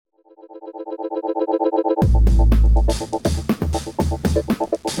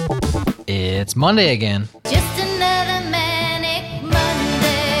It's Monday again. Just another manic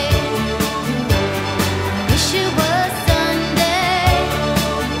Monday. Wish it was Sunday.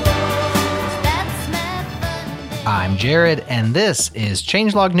 That's my fun day. I'm Jared, and this is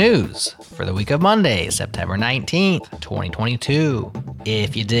Changelog News for the week of Monday, September 19th, 2022.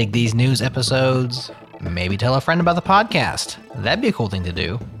 If you dig these news episodes, maybe tell a friend about the podcast. That'd be a cool thing to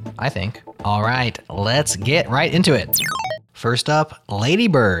do, I think. All right, let's get right into it. First up,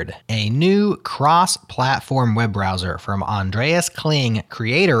 Ladybird, a new cross-platform web browser from Andreas Kling,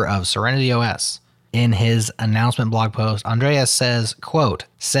 creator of Serenity OS. In his announcement blog post, Andreas says, quote,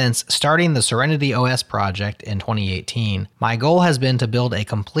 "Since starting the Serenity OS project in 2018, my goal has been to build a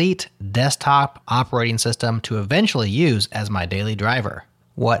complete desktop operating system to eventually use as my daily driver.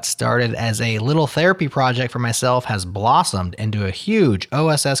 What started as a little therapy project for myself has blossomed into a huge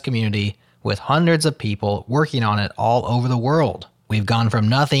OSS community with hundreds of people working on it all over the world. We've gone from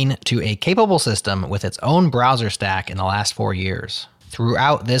nothing to a capable system with its own browser stack in the last 4 years.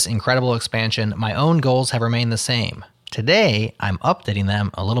 Throughout this incredible expansion, my own goals have remained the same. Today, I'm updating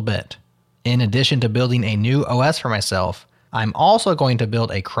them a little bit. In addition to building a new OS for myself, I'm also going to build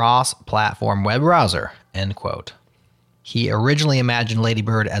a cross-platform web browser," end quote. He originally imagined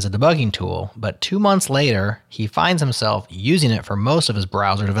Ladybird as a debugging tool, but 2 months later, he finds himself using it for most of his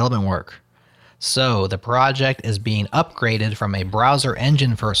browser development work. So the project is being upgraded from a browser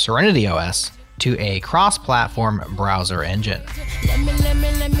engine for Serenity OS to a cross-platform browser engine. Let me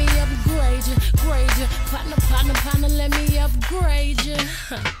upgrade you, partner, let me upgrade you.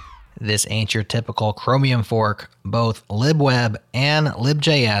 This ain't your typical Chromium fork. Both libweb and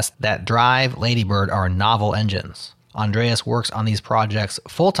libjs that drive Ladybird are novel engines. Andreas works on these projects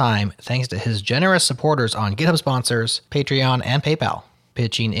full-time thanks to his generous supporters on GitHub sponsors, Patreon, and PayPal.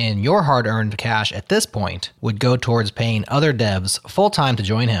 Pitching in your hard-earned cash at this point would go towards paying other devs full-time to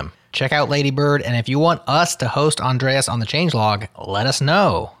join him. Check out Ladybird, and if you want us to host Andreas on the Changelog, let us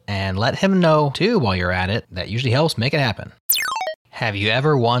know. And let him know, too, while you're at it. That usually helps make it happen. Have you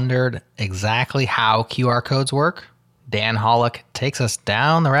ever wondered exactly how QR codes work? Dan Hollick takes us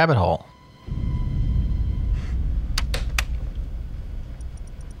down the rabbit hole.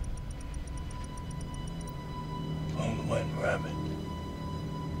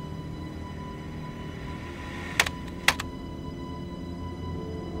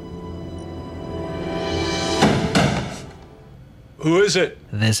 Who is it?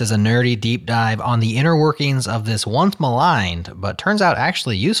 This is a nerdy deep dive on the inner workings of this once maligned, but turns out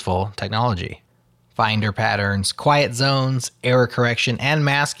actually useful technology. Finder patterns, quiet zones, error correction, and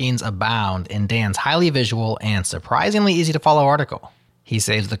maskings abound in Dan's highly visual and surprisingly easy to follow article. He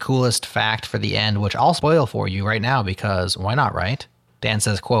saves the coolest fact for the end, which I'll spoil for you right now because why not, right? Dan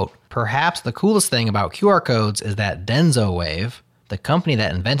says, quote, "Perhaps the coolest thing about QR codes is that DensoWave, the company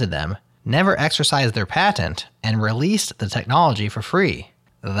that invented them, never exercised their patent and released the technology for free.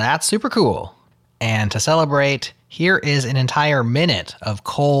 That's super cool." And to celebrate, here is an entire minute of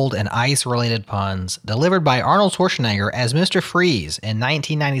cold and ice-related puns delivered by Arnold Schwarzenegger as Mr. Freeze in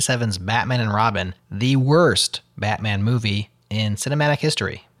 1997's Batman and Robin, the worst Batman movie in cinematic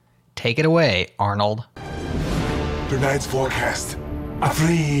history. Take it away, Arnold. Tonight's forecast. A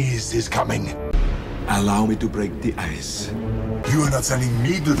freeze is coming. Allow me to break the ice. You are not sending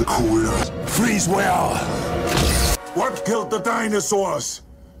me to the cooler. Freeze well. What killed the dinosaurs?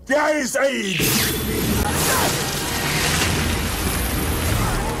 The Ice Age.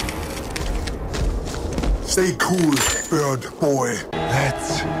 Stay cool, bird boy.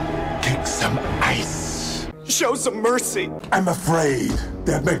 Let's kick some ice. Show some mercy. I'm afraid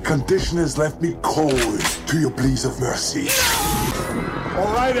that my condition has left me cold to your pleas of mercy.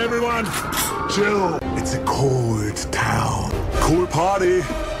 All right, everyone. Chill. It's a cold town. Cool party.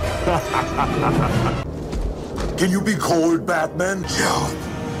 Can you be cold, Batman? Chilled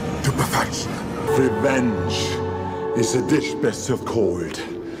to perfection. Revenge is a dish best served cold.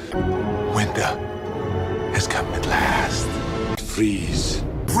 Winter has come at last. Freeze.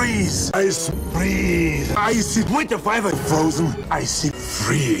 Freeze. Ice. Freeze. Icy. Winter forever. Frozen. Icy.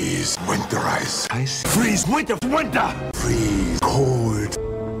 Freeze. Winter ice. Ice. Freeze. Winter. Winter. Freeze. Cold.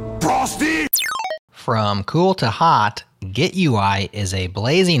 Frosty. From cool to hot, GitUI is a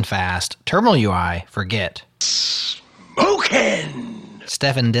blazing fast terminal UI for Git. Smokin'!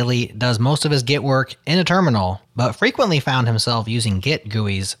 Stefan Dilly does most of his Git work in a terminal, but frequently found himself using Git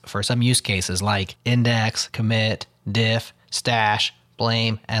GUIs for some use cases like index, commit, diff, stash,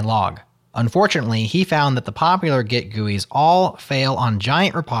 blame, and log. Unfortunately, he found that the popular Git GUIs all fail on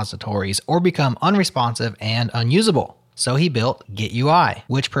giant repositories or become unresponsive and unusable. So he built GitUI,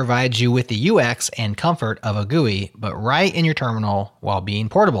 which provides you with the UX and comfort of a GUI, but right in your terminal while being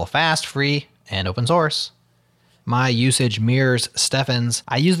portable, fast, free, and open source. My usage mirrors Stefan's.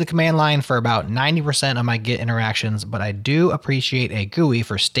 I use the command line for about 90% of my Git interactions, but I do appreciate a GUI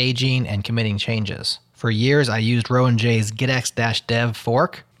for staging and committing changes. For years, I used Rowan J's gitx-dev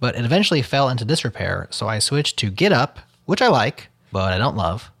fork, but it eventually fell into disrepair, so I switched to GitUp, which I like, but I don't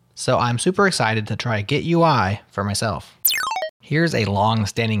love. So I'm super excited to try GitUI for myself. Here's a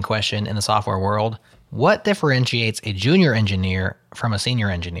long-standing question in the software world. What differentiates a junior engineer from a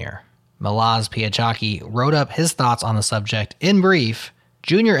senior engineer? Milaz Piachaki wrote up his thoughts on the subject in brief.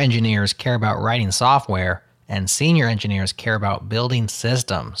 Junior engineers care about writing software, and senior engineers care about building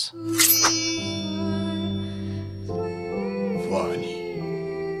systems. Funny.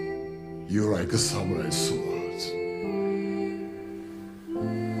 You're like a samurai sword.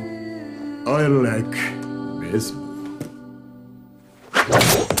 I like this.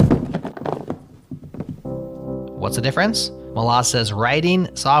 What's the difference? Milaz says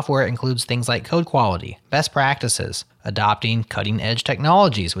writing software includes things like code quality, best practices, adopting cutting-edge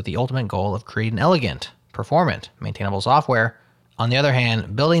technologies with the ultimate goal of creating elegant, performant, maintainable software. On the other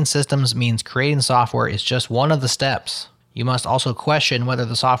hand, building systems means creating software is just one of the steps. You must also question whether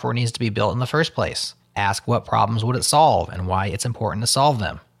the software needs to be built in the first place. Ask what problems would it solve and why it's important to solve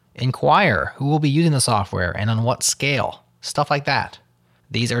them. Inquire who will be using the software and on what scale. Stuff like that.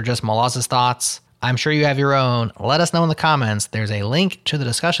 These are just Milaz's thoughts. I'm sure you have your own. Let us know in the comments. There's a link to the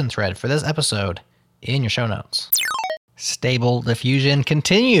discussion thread for this episode in your show notes. Stable Diffusion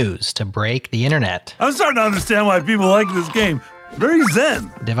continues to break the internet. I'm starting to understand why people like this game. Very zen.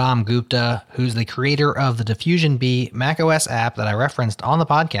 Devam Gupta, who's the creator of the Diffusion B macOS app that I referenced on the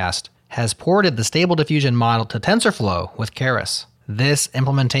podcast, has ported the Stable Diffusion model to TensorFlow with Keras. This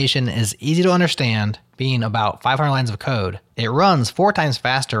implementation is easy to understand, being about 500 lines of code. It runs 4 times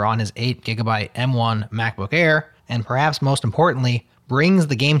faster on his 8GB M1 MacBook Air, and perhaps most importantly, brings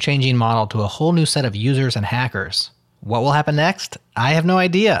the game-changing model to a whole new set of users and hackers. What will happen next? I have no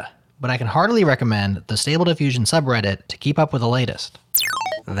idea, but I can heartily recommend the Stable Diffusion subreddit to keep up with the latest.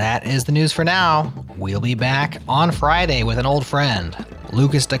 That is the news for now. We'll be back on Friday with an old friend.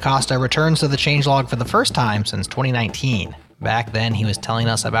 Lucas DaCosta returns to the Changelog for the first time since 2019. Back then, he was telling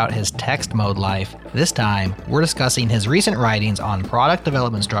us about his text mode life. This time, we're discussing his recent writings on product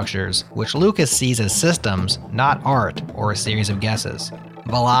development structures, which Lucas sees as systems, not art or a series of guesses.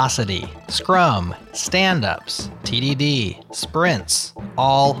 Velocity, Scrum, stand-ups, TDD, sprints.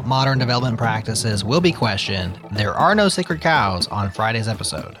 All modern development practices will be questioned. There are no sacred cows on Friday's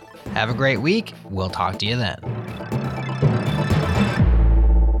episode. Have a great week. We'll talk to you then.